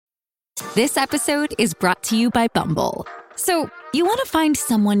This episode is brought to you by Bumble. So, you want to find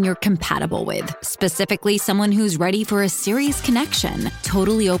someone you're compatible with, specifically someone who's ready for a serious connection,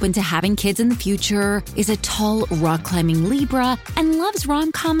 totally open to having kids in the future, is a tall, rock-climbing Libra, and loves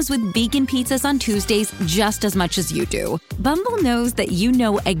rom-coms with vegan pizzas on Tuesdays just as much as you do. Bumble knows that you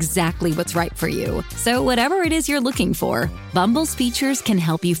know exactly what's right for you. So whatever it is you're looking for, Bumble's features can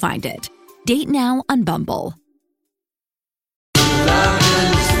help you find it. Date now on Bumble.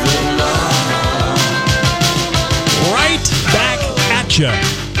 Right back at you.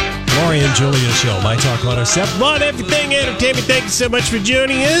 Lori and Julia Show, My Talk 107. On Everything Entertainment. Thank you so much for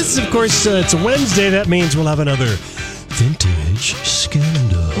joining us. Of course, it's a Wednesday. That means we'll have another vintage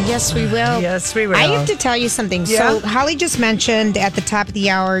scandal. Yes, we will. Yes, we will. I have to tell you something. Yeah. So Holly just mentioned at the top of the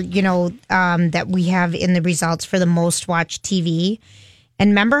hour, that we have in the results for the most watched TV.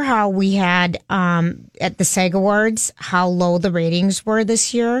 And remember how we had at the SAG Awards, how low the ratings were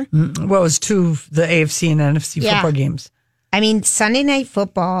this year? Well, it was two, the AFC and NFC football games. I mean, Sunday Night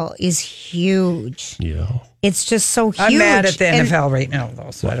Football is huge. Yeah. It's just so huge. I'm mad at the NFL right now,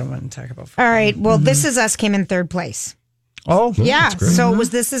 though, so I don't want to talk about football. All right. Well, This Is Us came in third place. Oh, Yeah. So it was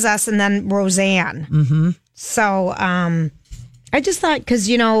This Is Us and then Roseanne. Mm-hmm. So I just thought, because,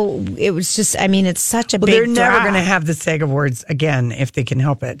 it was just, it's such a big they're never draw. going to have the SAG Awards again if they can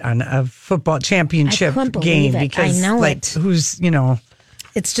help it on a football championship I couldn't game. believe it. Because, I know it. who's,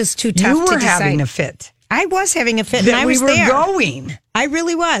 It's just too tough you to were decide. having a fit. I was having a fit, and That I we was were there. going. I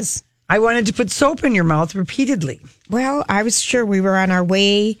really was. I wanted to put soap in your mouth repeatedly. Well, I was sure we were on our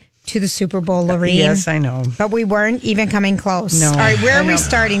way to the Super Bowl, Lorene. Yes, I know. But we weren't even coming close. No, All right, where I are we know.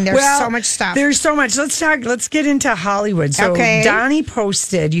 starting? There's so much stuff. There's so much. Let's get into Hollywood. So Okay. Donnie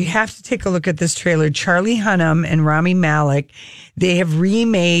posted, you have to take a look at this trailer. Charlie Hunnam and Rami Malek, they have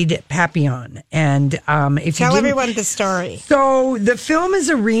remade Papillon. And if Tell you everyone the story. So the film is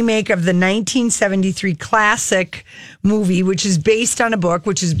a remake of the 1973 classic movie, which is based on a book,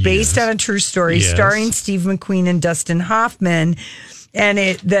 which is based on a true story, Yes. starring Steve McQueen and Dustin Hoffman. And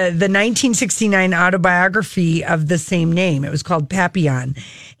the 1969 autobiography of the same name. It was called Papillon.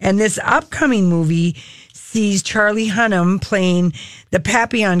 And this upcoming movie sees Charlie Hunnam playing the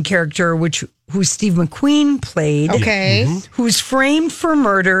Papillon character, who Steve McQueen played. Okay. Who's framed for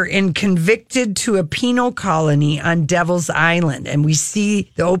murder and convicted to a penal colony on Devil's Island. And we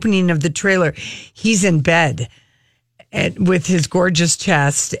see the opening of the trailer. He's in bed with his gorgeous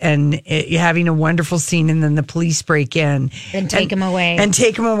chest and having a wonderful scene, and then the police break in And take him away.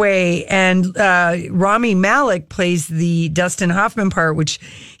 And Rami Malek plays the Dustin Hoffman part, which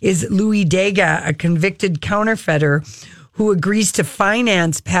is Louis Dega, a convicted counterfeiter who agrees to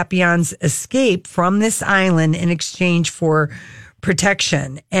finance Papillon's escape from this island in exchange for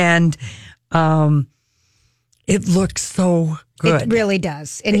protection. And it looks so good. It really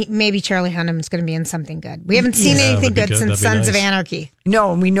does. And maybe Charlie Hunnam's going to be in something good. We haven't seen Yeah, anything that'd be good good. since That'd be Sons of nice. Anarchy.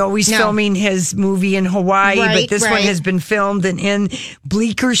 No, we know he's filming his movie in Hawaii, but Right, this one right. has been filmed and in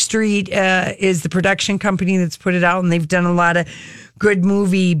Bleecker Street is the production company that's put it out, and they've done a lot of good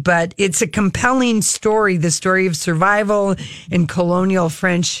movie, but it's a compelling story, the story of survival in colonial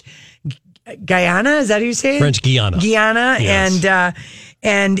French Guyana. Is that how you say it? French Guiana. Guyana. Yes.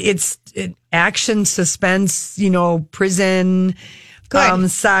 And it's action, suspense, prison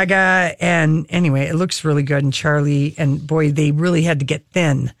saga. And anyway, it looks really good. And Charlie, and boy, they really had to get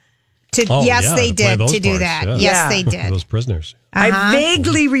thin. They to play did those to do parts, that. yeah. Yes, Yeah. they did. Those prisoners. I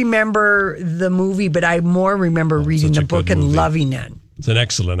vaguely remember the movie, but I more remember reading such the a book good and movie. loving it. It's an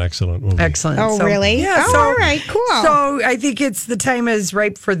excellent movie. Excellent. Oh, really? Yeah. Oh, all right, cool. So I think the time is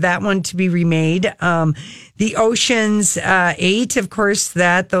ripe for that one to be remade. The Ocean's 8, of course,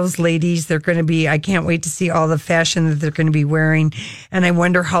 those ladies, they're going to be, I can't wait to see all the fashion that they're going to be wearing. And I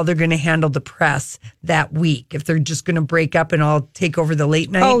wonder how they're going to handle the press that week. If they're just going to break up and all take over the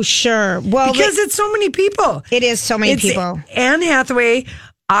late night. Oh, sure. Well, because it's so many people. it is so many people. Anne Hathaway,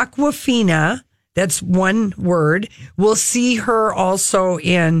 Awkwafina, that's one word. We'll see her also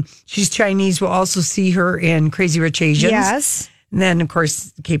she's Chinese, we'll also see her in Crazy Rich Asians. Yes. And then, of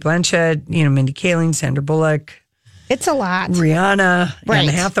course, Kate Blanchett, Mindy Kaling, Sandra Bullock, It's a lot. Rihanna, Right.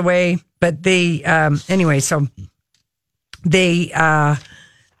 Anne Hathaway. But they, anyway, so they, I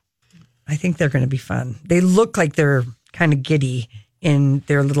think they're going to be fun. They look like they're kind of giddy in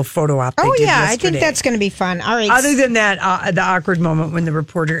their little photo op they Oh, did yeah. I yesterday. think that's going to be fun. All right. Other than that, the awkward moment when the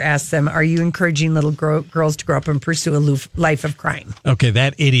reporter asked them, are you encouraging little girls to grow up and pursue a life of crime? Okay,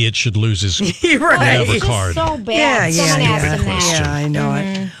 that idiot should lose his Right. Never card. so bad. Someone asked him that. Yeah, I know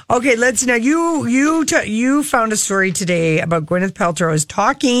it. Okay, let's now. You found a story today about Gwyneth Paltrow is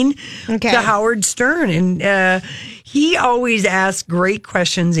talking Okay. to Howard Stern, and He always asks great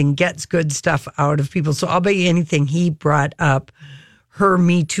questions and gets good stuff out of people. So I'll bet you anything he brought up her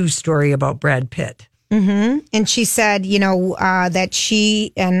Me Too story about Brad Pitt. And she said, that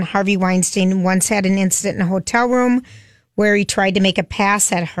she and Harvey Weinstein once had an incident in a hotel room where he tried to make a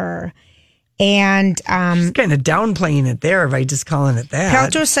pass at her. And She's kind of downplaying it there by just calling it that.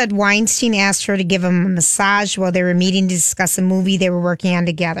 Paltrow said Weinstein asked her to give him a massage while they were meeting to discuss a movie they were working on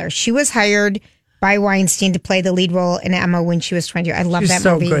together. She was hired by Weinstein to play the lead role in Emma when she was 20. I love that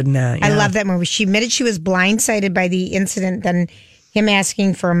movie. She's so good in that. I yeah. love that movie. She admitted she was blindsided by the incident, then him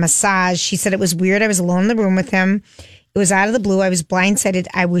asking for a massage. She said it was weird. I was alone in the room with him. It was out of the blue. I was blindsided.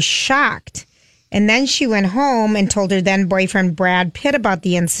 I was shocked. And then she went home and told her then boyfriend Brad Pitt about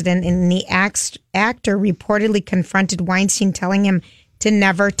the incident. And the actor reportedly confronted Weinstein, telling him to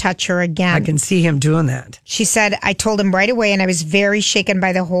never touch her again. I can see him doing that. She said, I told him right away, and I was very shaken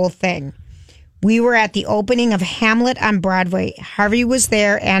by the whole thing. We were at the opening of Hamlet on Broadway. Harvey was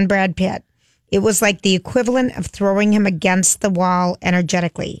there and Brad Pitt. It was like the equivalent of throwing him against the wall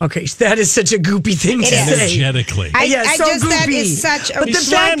energetically. Okay, that is such a goopy thing to say. Energetically. I so just, goopy. that is such a... But the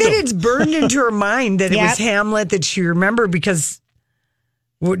fact that it's burned into her mind that it Yep. was Hamlet that she remembered because...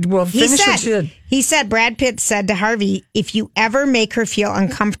 Well, finish what she did. He said, Brad Pitt said to Harvey, if you ever make her feel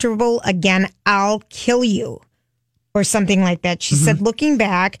uncomfortable again, I'll kill you. Or something like that. She said, looking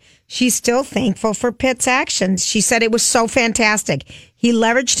back, she's still thankful for Pitt's actions. She said it was so fantastic. He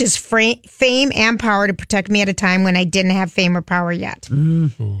leveraged his fame and power to protect me at a time when I didn't have fame or power yet.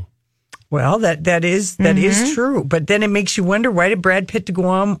 Well, that is true. But then it makes you wonder, why did Brad Pitt to go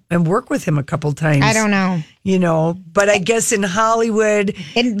on and work with him a couple times? I don't know. But I guess in Hollywood,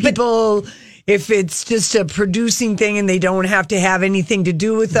 people... If it's just a producing thing and they don't have to have anything to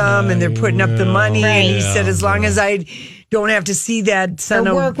do with them and they're putting up the money, and he said, as long as I don't have to see that son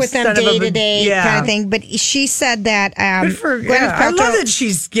or of work with them day to day kind of thing. But she said that Good for, Gwyneth I love Paltrow- that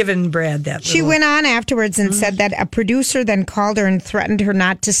she's given Brad that. She went on afterwards and said that a producer then called her and threatened her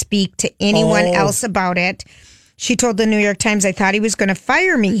not to speak to anyone else about it. She told the New York Times, I thought he was going to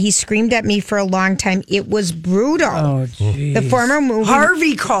fire me. He screamed at me for a long time. It was brutal. Oh, geez. The former movie...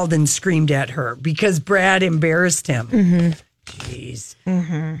 Harvey called and screamed at her because Brad embarrassed him. Jeez.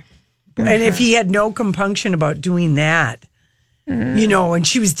 And if he had no compunction about doing that, and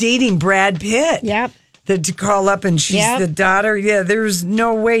she was dating Brad Pitt. Yep. To call up and she's the daughter. Yeah, there's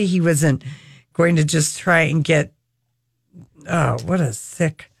no way he wasn't going to just try and get... Oh, what a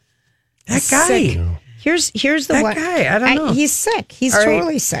sick... That guy. Sick. Here's the That one. guy, I don't know. He's sick. He's All right.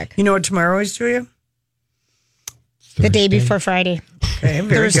 totally sick. You know what tomorrow is, Julia? The day before Friday. Okay,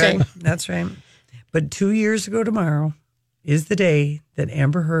 very Thursday. good. That's right. But 2 years ago tomorrow is the day that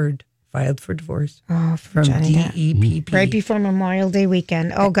Amber Heard filed for divorce from Johnny Depp. DEPP. Right before Memorial Day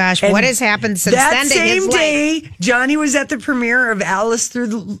weekend. Oh, gosh. And what has happened since that then to same his life? day, Johnny was at the premiere of Alice Through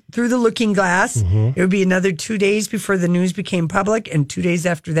the Looking Glass. It would be another 2 days before the news became public, and 2 days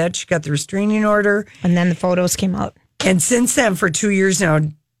after that, she got the restraining order. And then the photos came out. And since then, for 2 years now,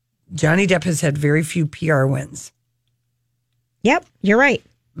 Johnny Depp has had very few PR wins. Yep, you're right.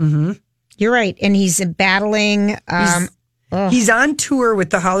 Mm-hmm. You're right. And he's battling... He's on tour with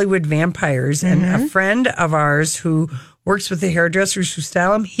the Hollywood Vampires, and a friend of ours who works with the hairdressers who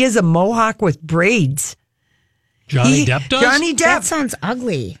style him, he has a mohawk with braids. Johnny Depp does? Johnny Depp. That sounds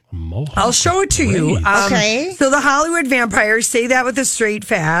ugly. Mohawk I'll show it to you. Okay. So the Hollywood Vampires say that with a straight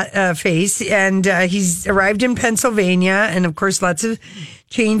face, and he's arrived in Pennsylvania, and of course, lots of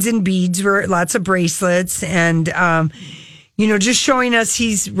chains and beads, lots of bracelets, and just showing us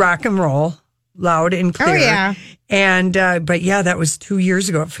he's rock and roll, loud and clear. Oh, yeah. And but yeah, that was 2 years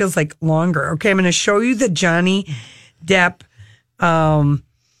ago. It feels like longer. Okay, I'm going to show you the Johnny Depp Photo.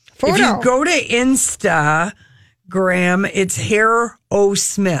 If you go to Instagram, it's Hair O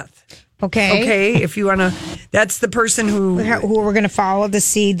Smith. Okay. Okay, if you want to, that's the person who we're going to follow to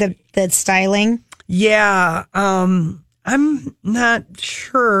see the styling. Yeah, I'm not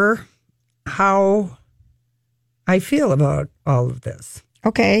sure how I feel about all of this.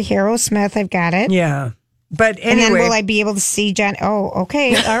 Okay, Harold Smith, I've got it. Yeah. But anyway. And then will I be able to see John? Oh,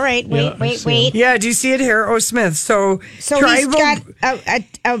 okay. All right. Wait. Yeah, do you see it here? Oh, Smith. So he's got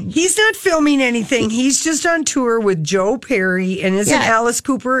he's not filming anything. He's just on tour with Joe Perry, and isn't Alice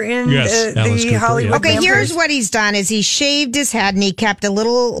Cooper in the Hollywood Okay, Vampires? here's what he's done is he shaved his head and he kept a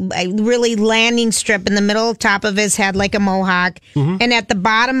really landing strip in the middle top of his head like a mohawk. Mm-hmm. And at the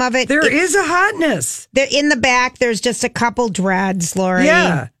bottom of it... There is a hotness. In the back, there's just a couple dreads, Lori.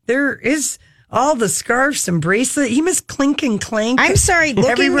 Yeah, there is... all the scarves and bracelet. He must clink and clank. I'm sorry.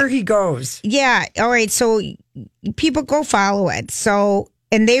 Everywhere he goes. Yeah. All right. So people go follow it. So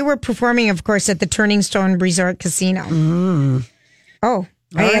And they were performing, of course, at the Turning Stone Resort Casino. Oh,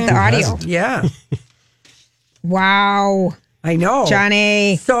 I had the audio. Yeah. Wow. I know.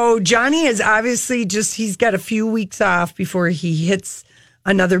 Johnny. So Johnny is obviously he's got a few weeks off before he hits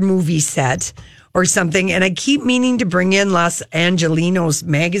another movie set or something. And I keep meaning to bring in Los Angelinos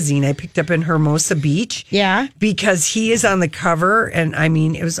magazine I picked up in Hermosa Beach. Yeah. Because he is on the cover. And I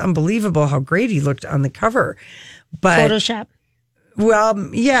mean, it was unbelievable how great he looked on the cover. But Photoshop.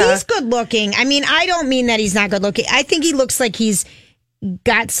 Well, yeah. He's good looking. I mean, I don't mean that he's not good looking. I think he looks like he's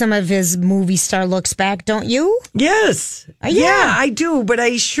got some of his movie star looks back, don't you? Yes. Yeah, I do. But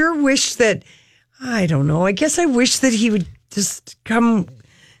I sure wish that, I don't know. I guess I wish that he would just come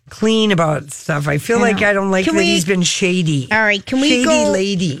clean about stuff. I feel like I don't like that he's been shady. All right. Can we shady go?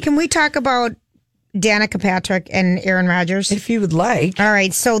 Lady. Can we talk about Danica Patrick and Aaron Rodgers? If you would like. All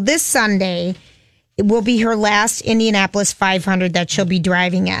right. So this Sunday, it will be her last Indianapolis 500 that she'll be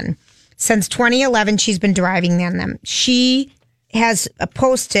driving in. Since 2011, she's been driving in them. She has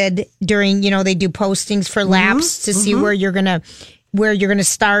posted during, they do postings for laps to see where you're gonna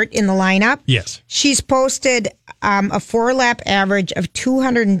start in the lineup. Yes. She's posted a 4-lap average of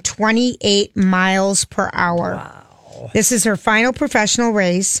 228 miles per hour. Wow. This is her final professional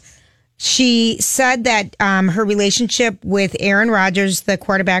race. She said that her relationship with Aaron Rodgers, the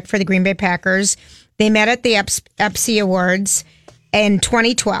quarterback for the Green Bay Packers, they met at the Epsi Awards in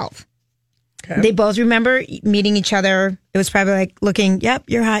 2012. Okay. They both remember meeting each other. It was probably like looking, yep,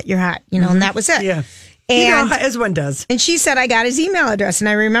 you're hot, and that was it. Yeah. And as one does. And she said, I got his email address. And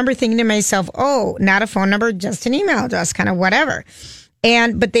I remember thinking to myself, oh, not a phone number, just an email address, kind of whatever.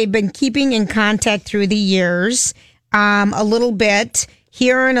 But they've been keeping in contact through the years, a little bit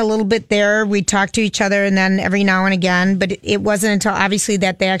here and a little bit there. We talked to each other and then every now and again. But it wasn't until obviously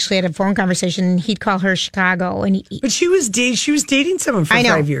that they actually had a phone conversation. And he'd call her Chicago. But she was dating someone for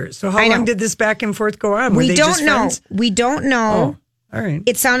 5 years. So how long did this back and forth go on? Were they just friends? We don't know. Oh, all right.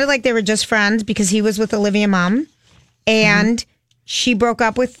 It sounded like they were just friends because he was with Olivia Munn. And she broke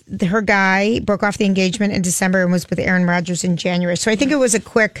up with her guy, broke off the engagement in December and was with Aaron Rodgers in January. So I think it was a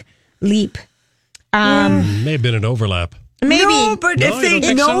quick leap. May have been an overlap. Maybe. No, but if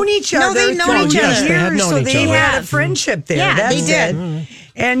they'd known each other. No, they'd known each other. They had known so each they other. had a friendship there. Yeah, That's they did. it.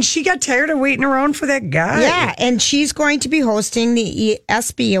 And she got tired of waiting around for that guy. Yeah, and she's going to be hosting the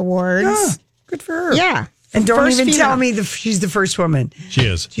ESPY Awards. Oh, good for her. Yeah. And don't First even female. tell me she's the first woman. She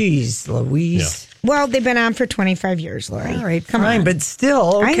is. Jeez, Louise. Well, they've been on for 25 years, Lori. All right, Come fine, on. but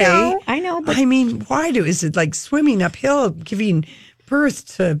still, okay. I know. But I mean, why is it like swimming uphill, giving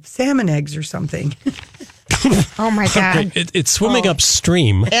birth to salmon eggs or something? oh my God. It's swimming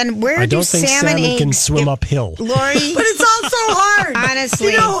upstream. And where I do don't think salmon can eggs swim uphill. Lori. But it's also hard.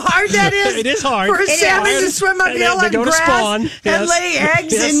 Honestly. You know how hard that is? It is hard. For a It salmon is. to swim uphill They on go to grass spawn. and Yes. lay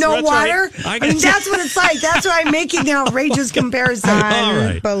eggs Yes, in no that's water. right. I mean, that's what it's like. That's why I'm making the outrageous comparison. All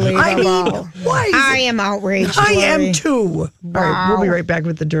right. Unbelievable. I mean, why is I it? am outraged. I Lori. am too. All right, we'll be right back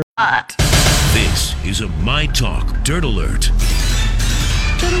with the dirt. This is a My Talk Dirt Alert.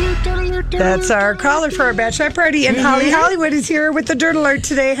 That's our caller for our bachelor party. And Holly Hollywood is here with the dirt alert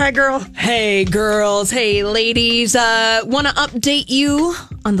today. Hi, girl. Hey, girls. Hey, ladies. Want to update you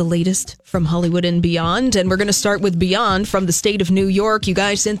on the latest from Hollywood and beyond. And we're going to start with Beyond from the state of New York. You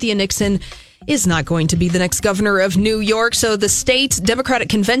guys, Cynthia Nixon is not going to be the next governor of New York. So the state's Democratic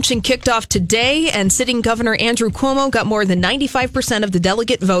convention kicked off today, and sitting Governor Andrew Cuomo got more than 95% of the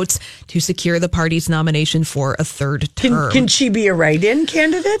delegate votes to secure the party's nomination for a third term. Can she be a write-in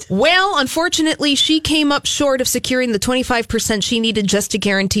candidate? Well, unfortunately, she came up short of securing the 25% she needed just to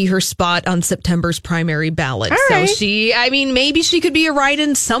guarantee her spot on September's primary ballot. right. So maybe she could be a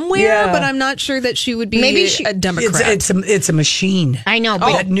write-in somewhere, but I'm not sure that she would be a Democrat. It's a machine. I know.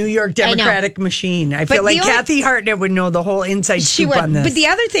 That New York Democratic machine. I feel like Kathy Hartnett would know the whole inside scoop on this. But the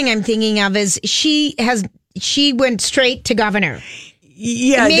other thing I'm thinking of is she went straight to governor.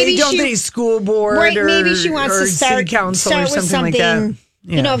 Yeah, Maybe they don't think school board Right, or maybe she wants to start city council or with something like that.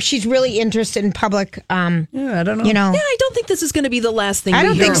 Yeah. If she's really interested in public, I don't know. Yeah, I don't think this is going to be the last thing I we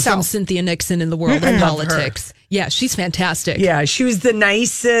don't hear think so. from Cynthia Nixon in the world of politics. Yeah, she's fantastic. Yeah, she was the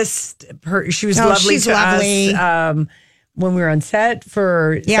nicest. She was lovely she's to lovely. us when we were on set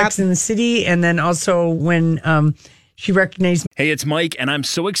for Sex and the City, and then also when she recognized. Hey, it's Mike, and I'm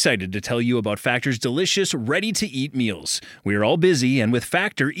so excited to tell you about Factor's delicious, ready-to-eat meals. We are all busy, and with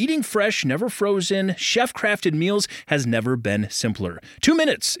Factor, eating fresh, never frozen, chef-crafted meals has never been simpler. 2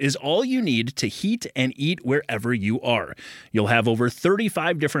 minutes is all you need to heat and eat wherever you are. You'll have over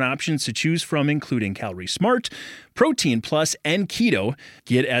 35 different options to choose from, including Calorie Smart, Protein Plus, and Keto.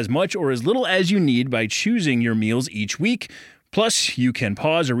 Get as much or as little as you need by choosing your meals each week. Plus, you can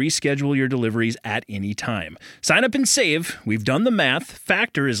pause or reschedule your deliveries at any time. Sign up and save. We've done the math.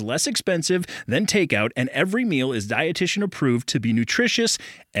 Factor is less expensive than takeout, and every meal is dietitian approved to be nutritious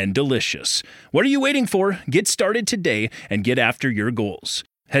and delicious. What are you waiting for? Get started today and get after your goals.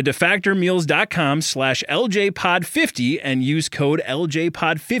 Head to factormeals.com/LJPod50 and use code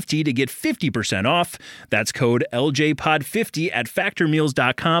LJPod50 to get 50% off. That's code LJPod50 at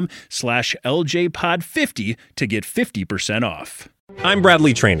factormeals.com/LJPod50 to get 50% off. I'm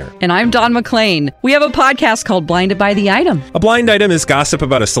Bradley Trainer. And I'm Don McClain. We have a podcast called Blinded by the Item. A blind item is gossip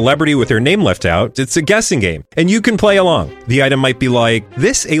about a celebrity with their name left out. It's a guessing game, and you can play along. The item might be like,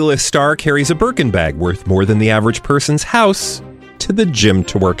 this A-list star carries a Birkin bag worth more than the average person's house to the gym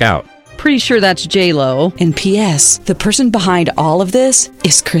to work out. Pretty sure that's J-Lo. And P.S. the person behind all of this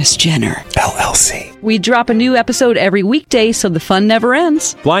is Kris Jenner, LLC. We drop a new episode every weekday so the fun never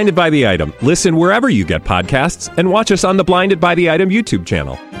ends. Blinded by the Item. Listen wherever you get podcasts and watch us on the Blinded by the Item YouTube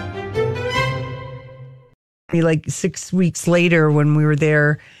channel. Like 6 weeks later when we were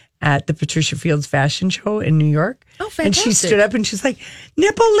there at the Patricia Fields fashion show in New York. Oh, fantastic. And she stood up and she's like,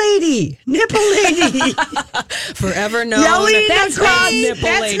 nipple lady. Forever known. Yelling That's across. me. Nipple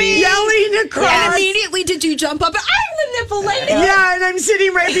That's lady. me. Yelling across. And immediately did you jump up? I'm the nipple lady. Yeah, and I'm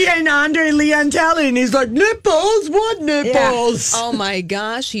sitting right behind Andre Leontelli, and he's like, nipples? What nipples? Yeah. Oh, my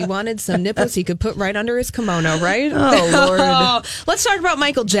gosh. He wanted some nipples he could put right under his kimono, right? Oh, Lord. Let's talk about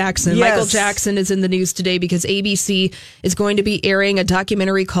Michael Jackson. Yes. Michael Jackson is in the news today because ABC is going to be airing a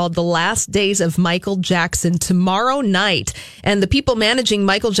documentary called The Last Days of Michael Jackson tomorrow night. And the people managing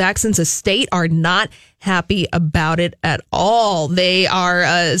Michael Jackson's estate are not happy about it at all. They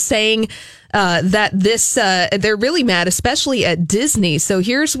are saying that they're really mad, especially at Disney. So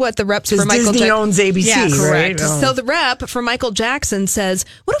here's what the reps for Michael Disney owns ABC, yeah, correct. right? Oh. So the rep for Michael Jackson says,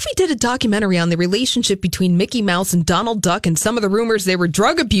 what if we did a documentary on the relationship between Mickey Mouse and Donald Duck and some of the rumors they were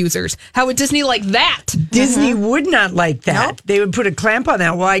drug abusers? How would Disney like that? Disney would not like that. Nope. They would put a clamp on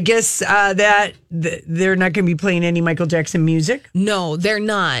that. Well, I guess that they're not going to be playing any Michael Jackson music. No, they're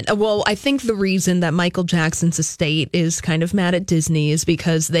not. Well, I think the reason that Michael Jackson's estate is kind of mad at Disney is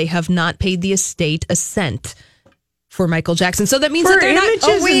because they have not paid the estate a cent for Michael Jackson. So that means For that they're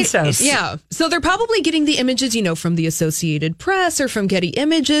images not and stuff. Yeah. So they're probably getting the images, from the Associated Press or from Getty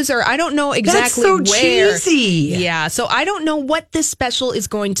Images, or I don't know exactly That's so where. cheesy. Yeah. So I don't know what this special is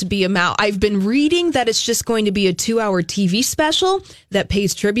going to be about. I've been reading that it's just going to be a 2-hour TV special that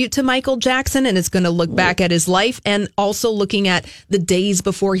pays tribute to Michael Jackson, and it's going to look back at his life and also looking at the days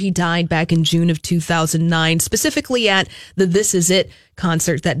before he died back in June of 2009, specifically at the This Is It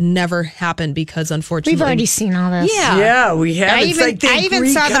concert that never happened because unfortunately We've already seen all this. Yeah, we have. I It's even, like they I even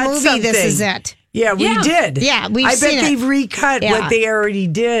saw the recut movie something. This Is It. Yeah, we did. Yeah, we've I seen bet it. they've recut Yeah. what they already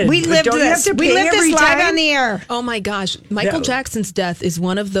did. We But lived don't you this. have to We pay lived every this live time? on the air. Oh my gosh. Michael Yeah. Jackson's death is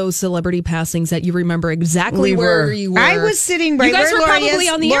one of those celebrity passings that you remember exactly We where were. you were. I was sitting right You guys where were Lori probably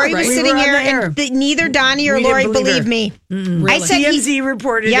is. on the Lori air, right? was We sitting were on here, the air. and neither Donnie or We didn't Lori believe believed her. me. Really? I said TMZ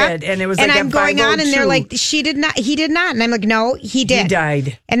reported Yep. it, and it was and like I'm at going on, and they're 5:02. like, she did not, he did not, and I'm like, no, he did. He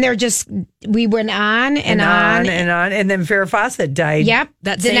died. And they're just, we went on and on, and then Farrah Fawcett died. Yep,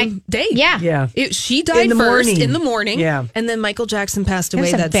 that The same day. Yeah, Yeah. She died In the first morning. in the morning. Yeah. And then Michael Jackson passed It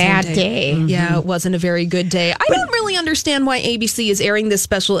away was a that bad same day. Yeah, it wasn't a very good day. I don't really understand why ABC is airing this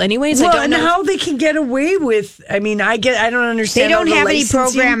special anyways. I Well, don't and know. how they can get away with. I mean, I don't They understand. don't all the have any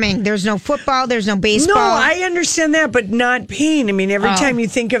licensing. programming. There's no football. There's no baseball. No, I understand that, but not paying. I mean, every Oh. time you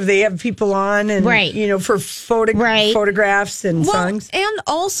think of, they have people on, and Right. for Right. photographs and Well, songs. and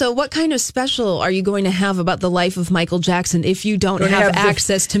also, what kind of special are you going to have about the life of Michael Jackson if you don't Don't have have the-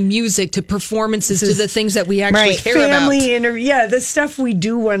 access to music, to performances, to the things that we actually Right. care about? Family interview, yeah, the stuff we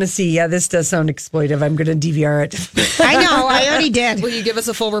do want to see. Yeah, this does sound exploitive. I'm going to DVR it. I know. I already did. Will you give us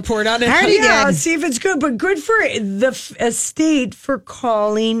a full report on it? I already Yeah, did. see if it's good. But good for the estate for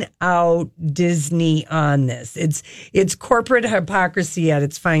calling out Disney on this. It's corporate hypocrisy at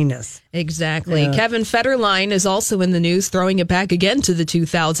its finest. Exactly. Kevin Federline is also in the news, throwing it back again to the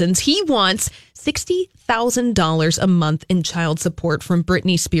 2000s. He wants $60,000 a month in child support from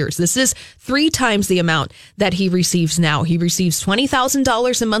Britney Spears. This is 3 times the amount that he receives now. He receives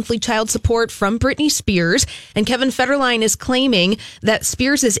 $20,000 in monthly child support from Britney Spears, and Kevin Federline is claiming that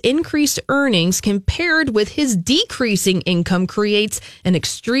Spears' increased earnings compared with his decreasing income creates an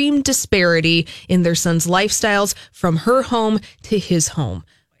extreme disparity in their son's lifestyles from her home to his home.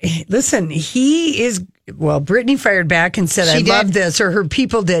 Listen, he is. Well, Brittany fired back and said, She I did. love this, or her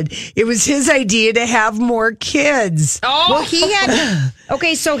people did. It was his idea to have more kids. Well, he had.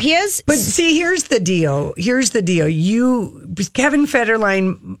 Okay, so his. But see, here's the deal. Kevin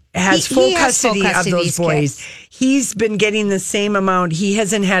Federline has He full has full custody of custody of those these boys. kids. he's been getting the same amount. He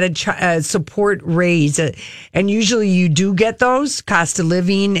hasn't had a support raise. And usually you do get those, cost of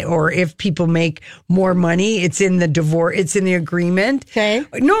living, or if people make more money, it's in the divorce, it's in the agreement. Okay.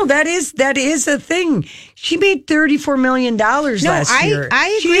 No, that is a thing. She made $34 million last year.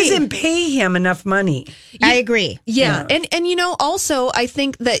 I agree. She doesn't pay him enough money. I agree. Yeah. And you know, also, I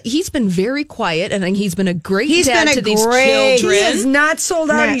think that he's been very quiet, and he's been a great dad to these children. He has not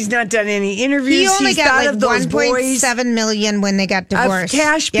sold out. Yeah. He's not done any interviews. He only got like those $1.7 million when they got divorced. A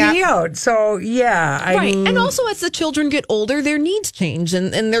cash payout. So, yeah. I mean, and also, as the children get older, their needs change,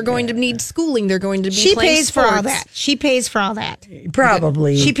 and they're going to need schooling. They're going to be She playing pays sports. for all that. She pays for all that.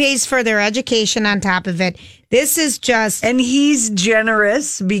 Probably. She pays for their education on top of it. This is just... And he's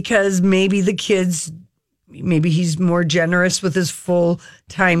generous because maybe he's more generous with his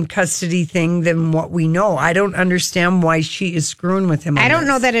full-time custody thing than what we know. I don't understand why she is screwing with him. I don't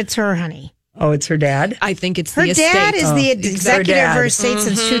know that it's her, honey. Oh, it's her dad? I think it's her the dad estate. is the executive of her estate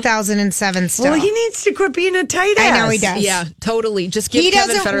Mm-hmm. since 2007 still. Well, he needs to quit being a tight ass. I know he does. Yeah, totally. Just give He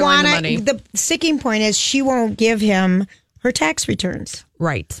Kevin doesn't Federline want the money. The sticking point is she won't give him her tax returns.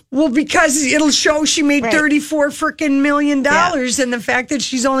 Right. Well, because it'll show she made $34 million, and the fact that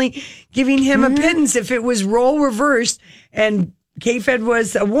she's only giving him a pittance. If it was role reversed and K-Fed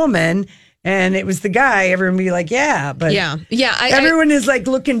was a woman and it was the guy, everyone would be like, yeah. But everyone is like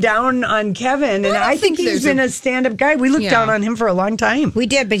looking down on Kevin, and I think he's been a stand-up guy. We looked down on him for a long time. We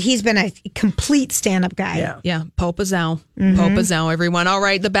did, but he's been a complete stand-up guy. Yeah. Popazao. Popazao, everyone. All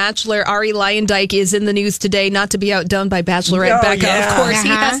right. The Bachelor, Ari Leyendijk, is in the news today, not to be outdone by Bachelorette Becca. Yeah. Of course, he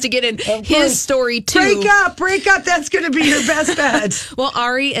has to get in his story, too. Break up. That's going to be your best bet. Well,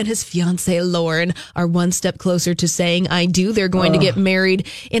 Ari and his fiancée, Lauren, are one step closer to saying I do. They're going to get married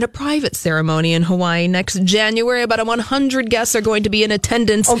in a private ceremony in Hawaii next January. About 100 guests are going to be in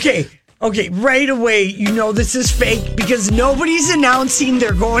attendance. Okay, right away, you know this is fake because nobody's announcing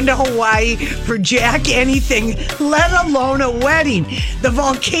they're going to Hawaii for jack anything, let alone a wedding. The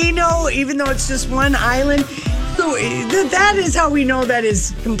volcano, even though it's just one island, so that is how we know that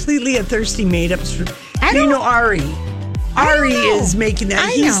is completely a thirsty made-up. Ari is making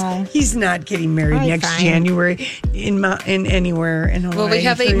that. He's not getting married next January in anywhere in Hawaii. Well, we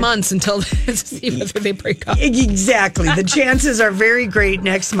have 8 months until to see whether they break up. Exactly. The chances are very great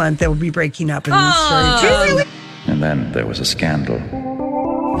next month they'll be breaking up in this story. And then there was a scandal.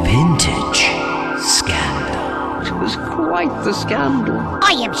 Vintage scandal. It was quite the scandal.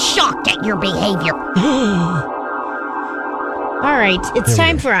 I am shocked at your behavior. All right, it's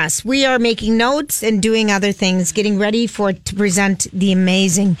time for us. We are making notes and doing other things, getting ready to present the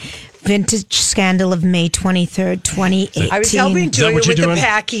amazing vintage scandal of May 23rd, 2018. I was helping Julia with the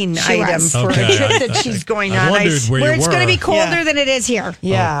packing item for a trip that she's going on. Where it's going to be colder than it is here.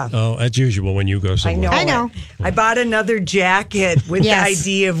 Yeah. Oh, as usual when you go somewhere. I know. I bought another jacket with the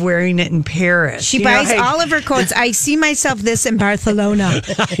idea of wearing it in Paris. She buys all of her coats. I see myself this in Barcelona.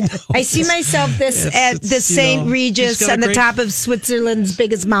 I see myself this at the St. Regis on the top of Switzerland's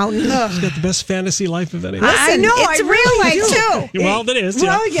biggest mountain. She's got the best fantasy life of anyone. Listen, I know, it's I real really life do. too. Well, it is.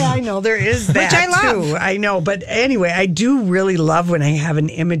 Well, yeah, I know there is that Which I love. too. I know, but anyway, I do really love when I have an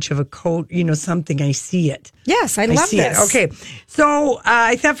image of a coat, something, I see it. Yes, I love see this. it. Okay, so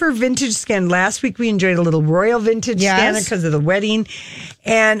I thought for vintage scandal last week we enjoyed a little royal vintage scandal because of the wedding,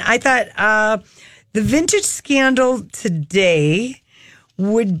 and I thought the vintage scandal today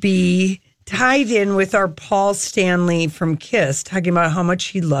would be tied in with our Paul Stanley from Kiss talking about how much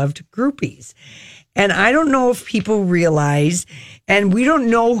he loved groupies. And I don't know if people realize, and we don't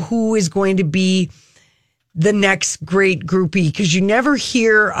know who is going to be the next great groupie, because you never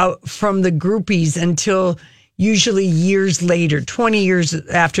hear from the groupies until usually years later, 20 years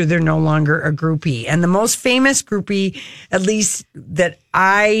after they're no longer a groupie. And the most famous groupie, at least that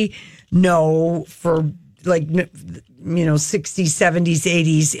I know for 60s, 70s,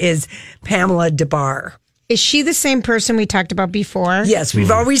 80s, is Pamela DeBar. Is she the same person we talked about before? Yes, we've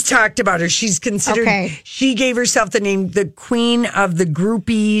always talked about her. She's considered, she gave herself the name, the Queen of the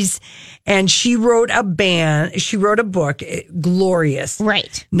Groupies, and she wrote a book, glorious.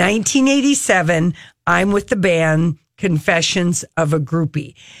 Right. 1987, I'm with the band, Confessions of a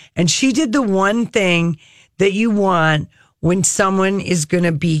Groupie. And she did the one thing that you want when someone is going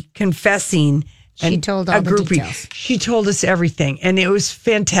to be confessing She told all the details. She told us everything, and it was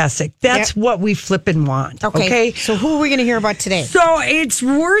fantastic. That's what we flippin' want. Okay. So who are we going to hear about today? So it's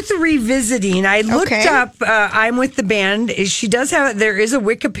worth revisiting. I looked up I'm with the band. She does have, there is a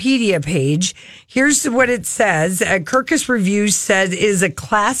Wikipedia page. Here's what it says. Kirkus Reviews said is a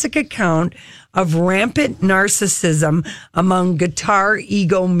classic account of rampant narcissism among guitar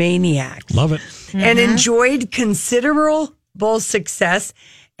egomaniacs. Love it. And enjoyed considerable success.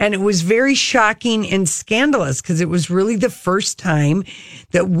 And it was very shocking and scandalous because it was really the first time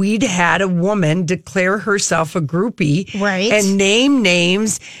that we'd had a woman declare herself a groupie, right, and name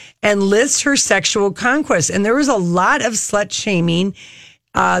names and list her sexual conquests. And there was a lot of slut shaming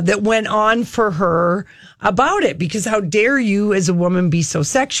that went on for her about it, because how dare you as a woman be so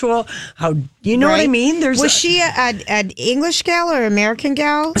sexual? How, you know what I mean? Was she an English gal or American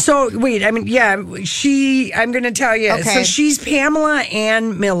gal? So wait, I mean, yeah, I'm going to tell you. Okay. So she's Pamela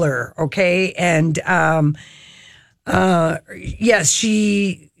Ann Miller. Okay. And, yes,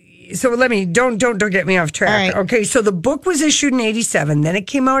 so let me, don't get me off track. Right. Okay. So the book was issued in 1987. Then it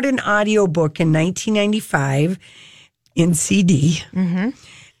came out in audiobook in 1995 in CD. Mm-hmm.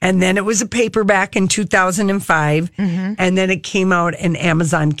 And then it was a paperback in 2005. Mm-hmm. And then it came out in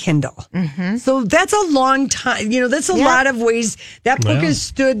Amazon Kindle. Mm-hmm. So that's a long time. That's a lot of ways. That book has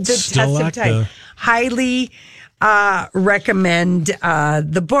stood the test of time. Highly recommend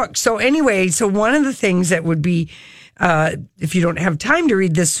the book. So anyway, so one of the things that would be, if you don't have time to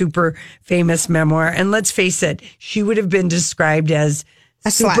read this super famous memoir, and let's face it, she would have been described as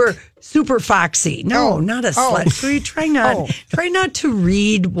super foxy. No, not a slut. So you try not to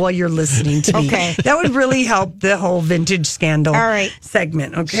read while you're listening to me. Okay. That would really help the whole vintage scandal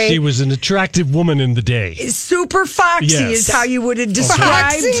segment. Okay. She was an attractive woman in the day. Super foxy is how you would have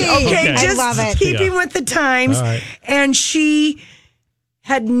described. Okay. Just I love it. keeping with the times. Right. And she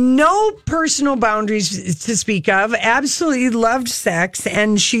had no personal boundaries to speak of, absolutely loved sex,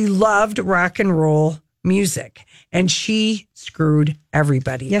 and she loved rock and roll music. And she screwed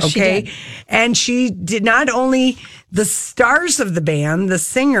everybody. Yes, okay. she did. And she did not only the stars of the band, the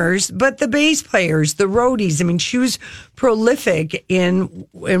singers, but the bass players, the roadies. I mean, she was prolific in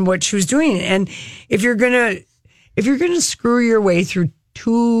what she was doing. And if you're gonna screw your way through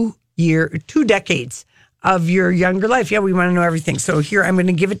 2 decades of your younger life, we want to know everything. So here, I'm going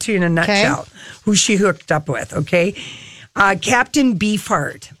to give it to you in a nutshell. Who she hooked up with. Okay. Captain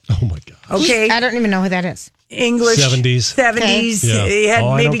Beefheart. Oh my God. Okay. I don't even know who that is. English 70s. Okay. He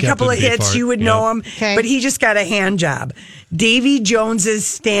had maybe a couple of hits. You would know him, but he just got a hand job. Davy Jones's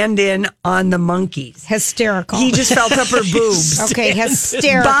stand-in on the Monkees. Hysterical. He just felt up her boobs. Okay,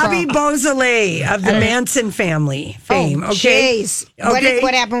 hysterical. Bobby Beausoleil of the Manson family fame. Okay. Jeez.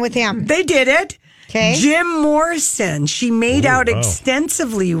 What happened with him? They did it. Okay. Jim Morrison. She made out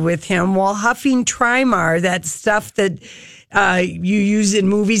extensively with him while huffing Trimar, that stuff that you use in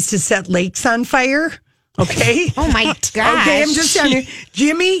movies to set lakes on fire. Okay. Oh my gosh. Okay, I'm just telling you.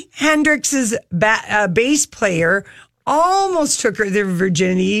 Jimi Hendrix's bass player almost took her their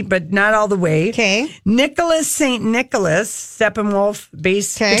virginity, but not all the way. Okay. Nicholas St. Nicholas, Steppenwolf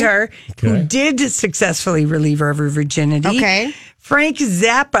bass guitar, who did successfully relieve her of her virginity. Okay. Frank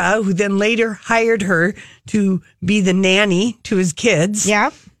Zappa, who then later hired her to be the nanny to his kids.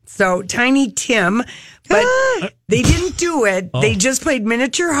 Yep. So Tiny Tim, but they didn't do it. They just played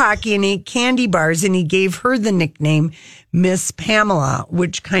miniature hockey and ate candy bars, and he gave her the nickname Miss Pamela,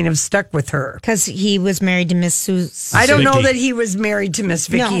 which kind of stuck with her. Because he was married to Miss Susan. I don't know that he was married to Miss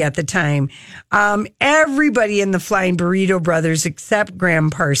Vicky at the time. Everybody in the Flying Burrito Brothers except Graham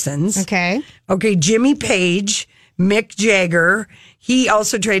Parsons. Okay. Okay, Jimmy Page, Mick Jagger. He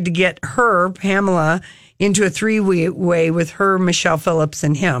also tried to get her, Pamela, into a three-way with her, Michelle Phillips,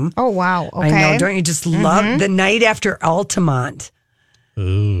 and him. Oh, wow. Okay. I know. Don't you just love The Night After Altamont?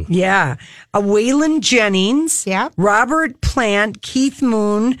 Ooh. Yeah. Waylon Jennings. Yeah. Robert Plant, Keith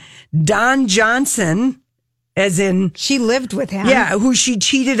Moon, Don Johnson, as in... She lived with him. Yeah, who she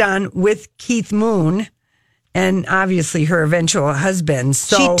cheated on with Keith Moon. And obviously her eventual husband.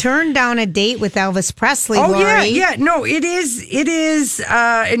 So she turned down a date with Elvis Presley. Oh, Lori. yeah. No, it is.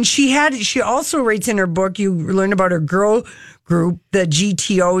 And she also writes in her book, you learn about her girl group, the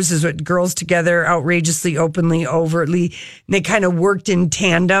GTOs is what Girls Together, Outrageously, Openly, Overtly. And they kind of worked in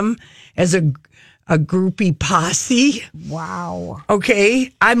tandem as a groupie posse. Wow.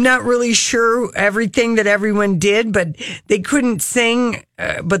 Okay. I'm not really sure everything that everyone did, but they couldn't sing,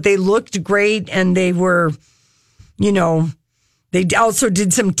 but they looked great, and they were... they also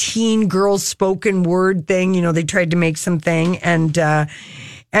did some teen girl spoken word thing. They tried to make something. And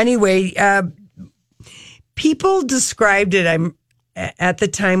anyway, people described it at the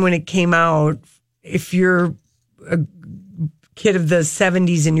time when it came out if you're a kid of the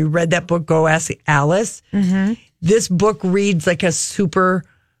 70s and you read that book, Go Ask Alice, this book reads like a super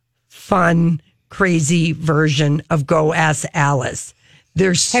fun, crazy version of Go Ask Alice.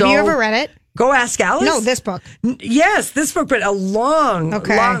 Have you ever read it? Go Ask Alice? No, this book. Yes, this book, but a long,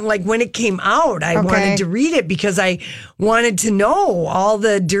 like when it came out, I wanted to read it because I wanted to know all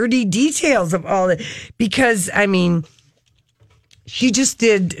the dirty details of all it. Because, I mean, she just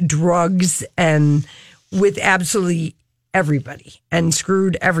did drugs and with absolutely everybody and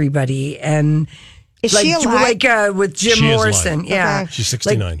screwed everybody. And is she alive? Like with Jim She is Morrison. alive. Yeah. She's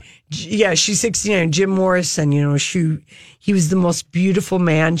 69. She's 69. Jim Morrison, he was the most beautiful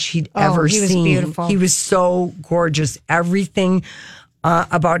man she'd ever seen. He was beautiful. He was so gorgeous. Everything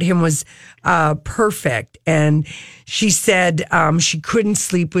about him was perfect. And she said she couldn't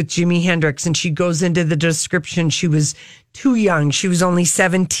sleep with Jimi Hendrix. And she goes into the description. She was too young. She was only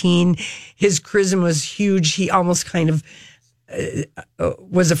 17. His charisma was huge. He almost kind of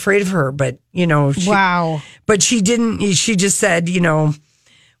was afraid of her. But, wow. But she didn't. She just said,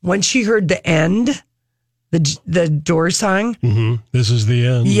 when she heard the end, the Doors song. This is the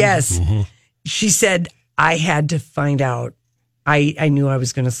end. Yes. She said, I had to find out. I knew I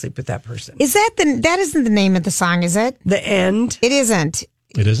was going to sleep with that person. Is that isn't the name of the song, is it? The End? It isn't.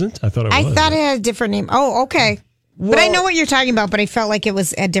 It isn't? I thought it was. I thought it had a different name. Oh, okay. But I know what you're talking about, but I felt like it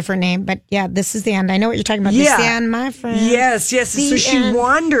was a different name. But yeah, This is the End. I know what you're talking about. This is the end, my friend. Yes. So she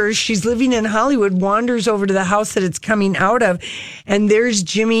wanders. She's living in Hollywood, wanders over to the house that it's coming out of. And there's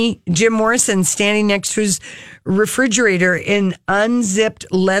Jim Morrison standing next to his refrigerator in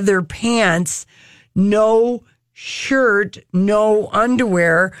unzipped leather pants, no shirt, no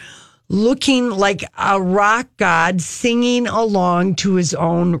underwear, looking like a rock god singing along to his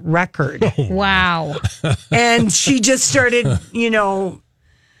own record. Wow. And she just started, the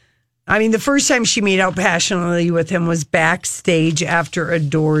first time she made out passionately with him was backstage after a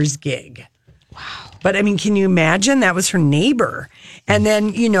Doors gig. Wow. But can you imagine? That was her neighbor. And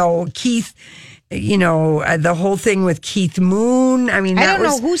then, Keith, the whole thing with Keith Moon. I don't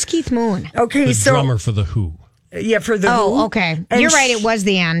know who's Keith Moon. Okay, the drummer for The Who. Yeah, for the Who. Oh, okay. And you're right. It was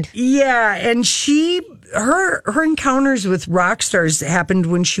the end. Yeah, and her encounters with rock stars happened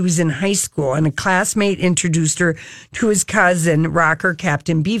when she was in high school, and a classmate introduced her to his cousin, rocker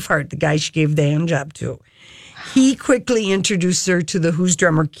Captain Beefheart, the guy she gave the hand job to. He quickly introduced her to the Who's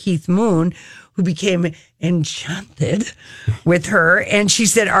drummer Keith Moon, who became enchanted with her. And she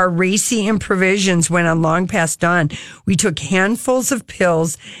said, our racy improvisations went on long past dawn. We took handfuls of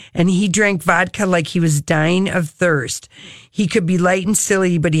pills and he drank vodka like he was dying of thirst. He could be light and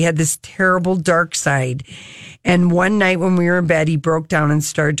silly, but he had this terrible dark side. And one night when we were in bed, he broke down and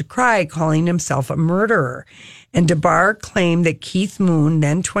started to cry, calling himself a murderer. And DeBar claimed that Keith Moon,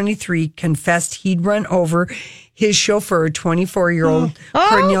 then 23, confessed he'd run over his chauffeur, 24-year-old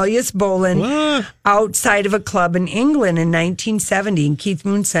Cornelius Boland, outside of a club in England in 1970. And Keith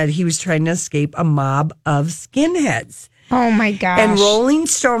Moon said he was trying to escape a mob of skinheads. Oh, my gosh. And Rolling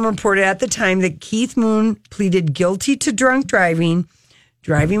Stone reported at the time that Keith Moon pleaded guilty to drunk driving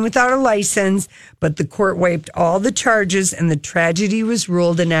without a license, but the court wiped all the charges and the tragedy was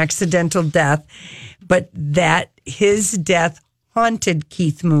ruled an accidental death. But that his death haunted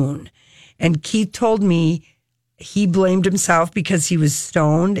Keith Moon. And Keith told me he blamed himself because he was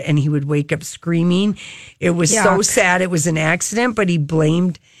stoned and he would wake up screaming. It was so sad. It was an accident, but he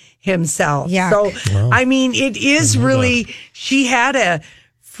blamed himself. So, it is really, she had a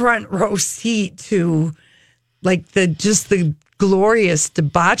front row seat to the glorious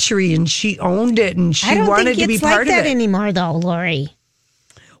debauchery, and she owned it, and she wanted to be part of it. I don't think it's like that anymore, though, Lori.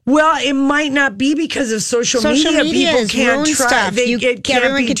 Well, it might not be because of social media. People can't trust.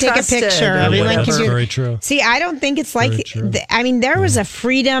 Everyone can take a picture. Everyone can do. Very true. See, I don't think it's like. There was a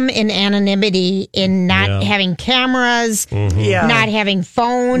freedom in anonymity in not having cameras, not having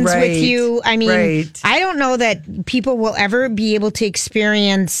phones with you. I don't know that people will ever be able to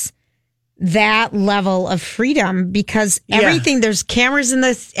experience that level of freedom because everything, there's cameras in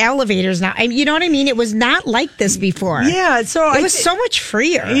the elevators now. You know what I mean? It was not like this before. Yeah. So it was so much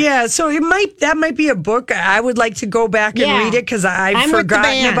freer. Yeah. So that might be a book. I would like to go back and read it because I've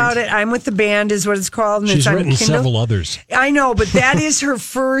forgotten about it. I'm with the Band is what it's called. And she's it's written several others. I know, but that is her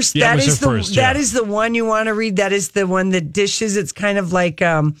first. That is the one you want to read. That is the one that dishes. It's kind of like,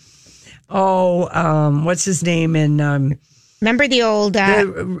 what's his name? Remember the old,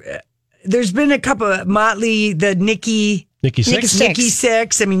 there's been a couple of Motley, the Nicki Nikki Sixx. Nikki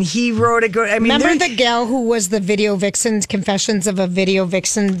Sixx. I mean, he wrote a good. I mean, remember the gal who was the video vixen, Confessions of a Video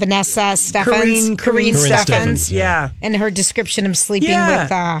Vixen, Vanessa Steffens? Corinne Steffens. Yeah. And her description of sleeping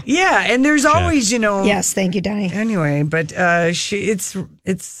with. Yeah, and there's always, Yes, thank you, Donnie. Anyway, but it's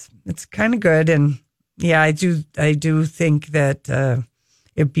kind of good, and yeah, I do think that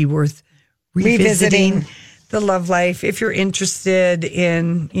it'd be worth revisiting the love life if you're interested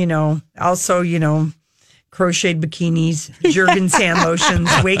in, also, crocheted bikinis, Jergens hand lotions,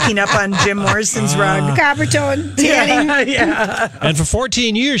 waking up on Jim Morrison's rug. Copper tone tanning. Yeah. And for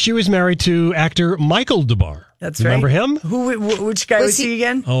 14 years, she was married to actor Michael DeBar. That's Remember right. him? Which guy was he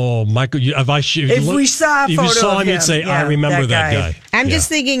again? Oh, Michael. If we saw a if photo you saw of him, you'd say, yeah, I remember that guy. I'm just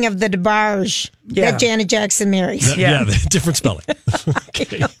thinking of the DeBarge that Janet Jackson marries. The different spelling.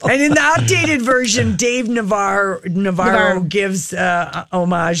 Okay. And in the updated version, Dave Navarro gives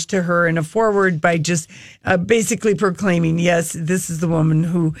homage to her in a foreword by just basically proclaiming, yes, this is the woman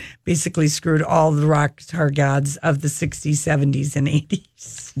who basically screwed all the rock star gods of the 60s, 70s, and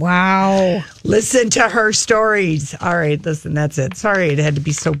 80s. Wow. Listen to her stories. All right, listen, that's it. Sorry it had to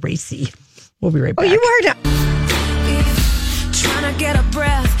be so racy. We'll be right back. Oh, you are trying to get a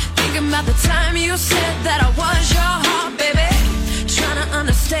breath. Thinking about the time you said that I was your heart, baby. Trying to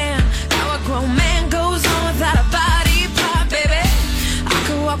understand how a grown man goes on without a body part, baby. I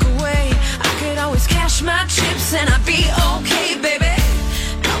could walk away. I could always cash my chips and I'd be okay, baby.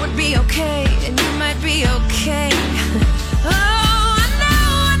 I would be okay and you might be okay.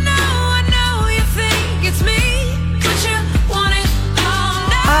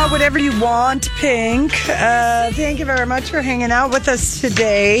 Whatever you want, Pink. Thank you very much for hanging out with us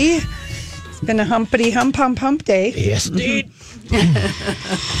today. It's been a humpity hump day. Yes, indeed.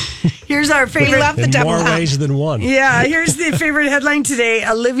 Here's our favorite. We love the double more ways than one. Yeah, here's the favorite headline today.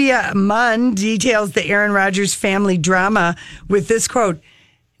 Olivia Munn details the Aaron Rodgers family drama with this quote,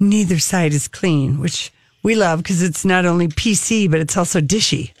 "Neither side is clean," which we love because it's not only PC, but it's also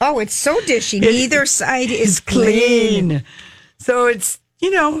dishy. Oh, it's so dishy. Neither side is clean. So it's,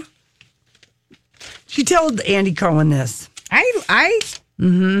 she told Andy Cohen this.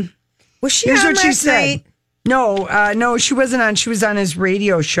 Was she Here's on what she last said. night? No, she wasn't on. She was on his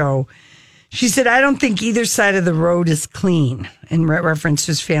radio show. She said, "I don't think either side of the road is clean," in reference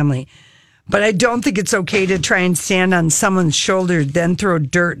to his family. "But I don't think it's okay to try and stand on someone's shoulder, then throw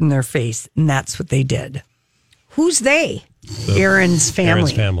dirt in their face." And that's what they did. Who's they? Aaron's family.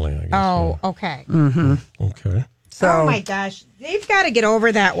 Aaron's family, I guess. Oh, okay. Mm-hmm. Okay. So, oh my gosh, they've got to get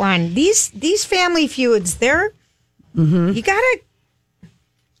over that one. These family feuds, you gotta.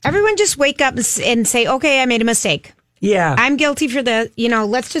 Everyone just wake up and say, "Okay, I made a mistake. Yeah, I'm guilty for the.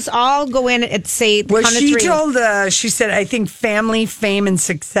 Let's just all go in and say." Well, she three. she said, "I think family, fame, and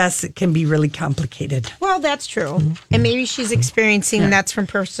success can be really complicated." Well, that's true, and maybe she's experiencing that's from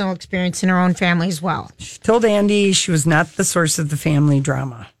personal experience in her own family as well. She told Andy she was not the source of the family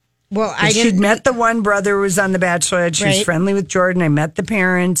drama. Well, she'd met the one brother who was on The Bachelorette. She was friendly with Jordan. I met the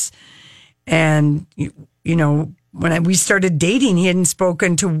parents. And, when we started dating, he hadn't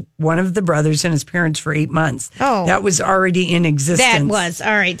spoken to one of the brothers and his parents for 8 months. Oh. That was already in existence. That was.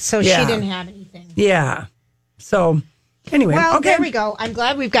 All right. So she didn't have anything. Yeah. So, anyway. Well, okay. there we go. I'm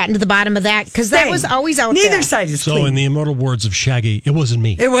glad we've gotten to the bottom of that because that was always out there. Neither side is clean. So, in the immortal words of Shaggy, it wasn't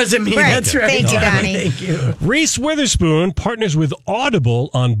me. It wasn't me. Right. That's right. Thank you, Donnie. Thank you. Reese Witherspoon partners with Audible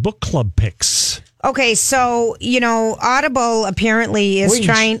on book club picks. Okay, so, Audible apparently is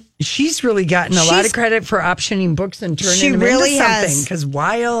trying... She's really gotten a lot of credit for optioning books and turning them really into something. has. Because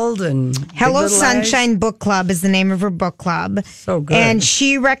Wild and Hello Sunshine Book Club is the name of her book club. So good. And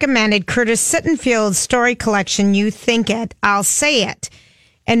she recommended Curtis Sittenfeld's story collection, You Think It, I'll Say It.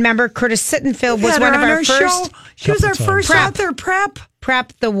 And remember, Curtis Sittenfeld was one of our first... Show. She was our first author,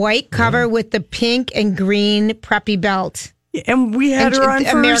 Prep, the white cover with the pink and green preppy belt. And we had her on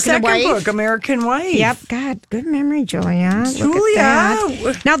for her second book, American Wife. Yep. God, good memory, Julia.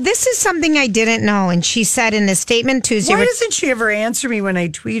 Julia. Now, this is something I didn't know. And she said in a statement Tuesday. Why doesn't she ever answer me when I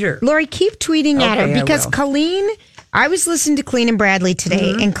tweet her? Lori, keep tweeting at her. Because Colleen, I was listening to Colleen and Bradley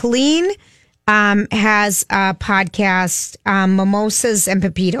today. And Colleen has a podcast, Mimosas and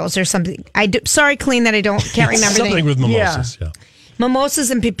Pepitos or something. Sorry, Colleen, that I can't remember. Something with mimosas, yeah.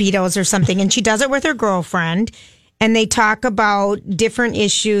 Mimosas and Pepitos or something. And she does it with her girlfriend. And they talk about different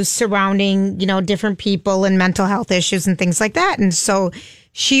issues surrounding, different people and mental health issues and things like that. And so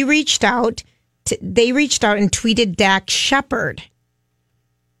they reached out and tweeted Dax Shepard,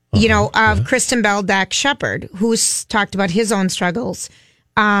 of Kristen Bell, Dax Shepard, who's talked about his own struggles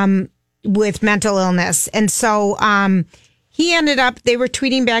with mental illness. And so they were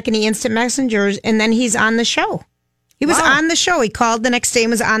tweeting back in the instant messengers, and then he's on the show. He was on the show. He called the next day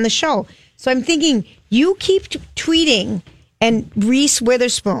and was on the show. So I'm thinking, you keep tweeting and Reese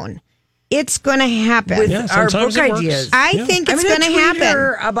Witherspoon. It's going to happen. With our book ideas. I think it's going to happen.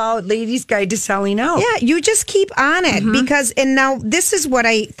 Her about Ladies' Guide to Selling Out. Yeah, you just keep on it. Because, and now this is what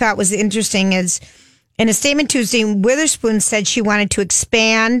I thought was interesting is, in a statement Tuesday, Witherspoon said she wanted to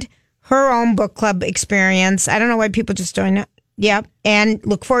expand her own book club experience. I don't know why people just don't know. Yep. And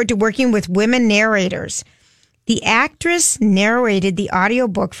look forward to working with women narrators. The actress narrated the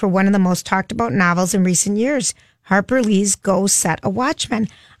audiobook for one of the most talked about novels in recent years, Harper Lee's Go Set a Watchman.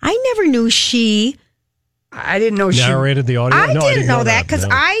 I never knew I didn't know she narrated the audio. I didn't know that because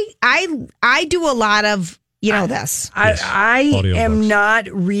I do a lot of this. I am not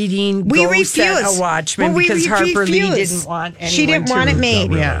reading. We Go Set refuse. a Watchman because Harper Lee didn't want anyone. She didn't want it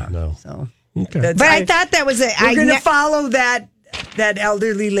made. No. So, okay. But I thought that was we're going to follow that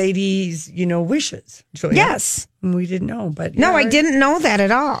elderly lady's wishes. Julia. Yes, we didn't know, but no, I didn't know that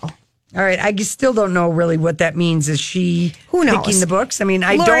at all. All right, I still don't know really what that means. Is she picking the books? I mean,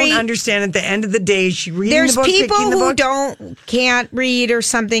 I don't understand. At the end of the day, is she reading the book? There's people who book? can't read or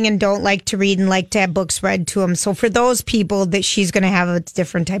something and don't like to read and like to have books read to them. So for those people, that she's going to have a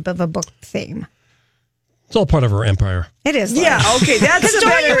different type of a book theme. It's all part of her empire. It is. Yeah, okay. That's a don't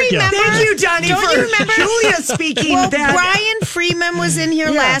better... you remember? Thank you, Johnny, Julia speaking. Well, that. Brian Freeman was in here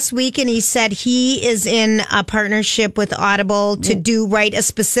last week, and he said he is in a partnership with Audible to write a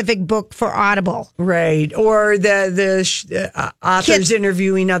specific book for Audible. Right. Or the authors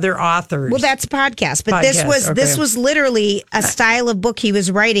interviewing other authors. Well, that's a podcast. But this was literally a style of book he was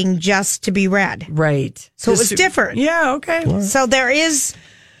writing just to be read. Right. So it was different. Yeah, okay. So there is,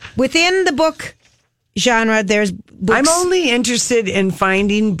 within the book genre, there's books. I'm only interested in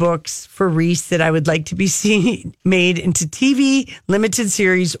finding books for Reese that I would like to be seen made into TV, limited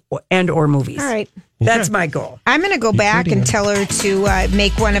series, or movies. All right. That's my goal. I'm going to go back and tell her to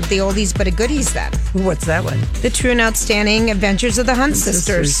make one of the oldies but a goodies then. What's that one? The True and Outstanding Adventures of the Hunt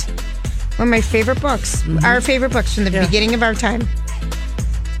Sisters. One of my favorite books. Our favorite books from the beginning of our time.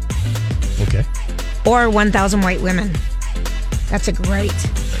 Okay. Or 1,000 White Women. That's a great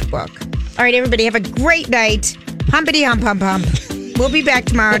book. All right, everybody, have a great night. Humpity hump hump hump. We'll be back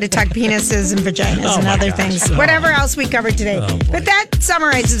tomorrow to talk penises and vaginas and other things. Whatever else we covered today. But that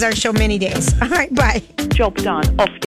summarizes our show many days. All right, bye. Job done. Off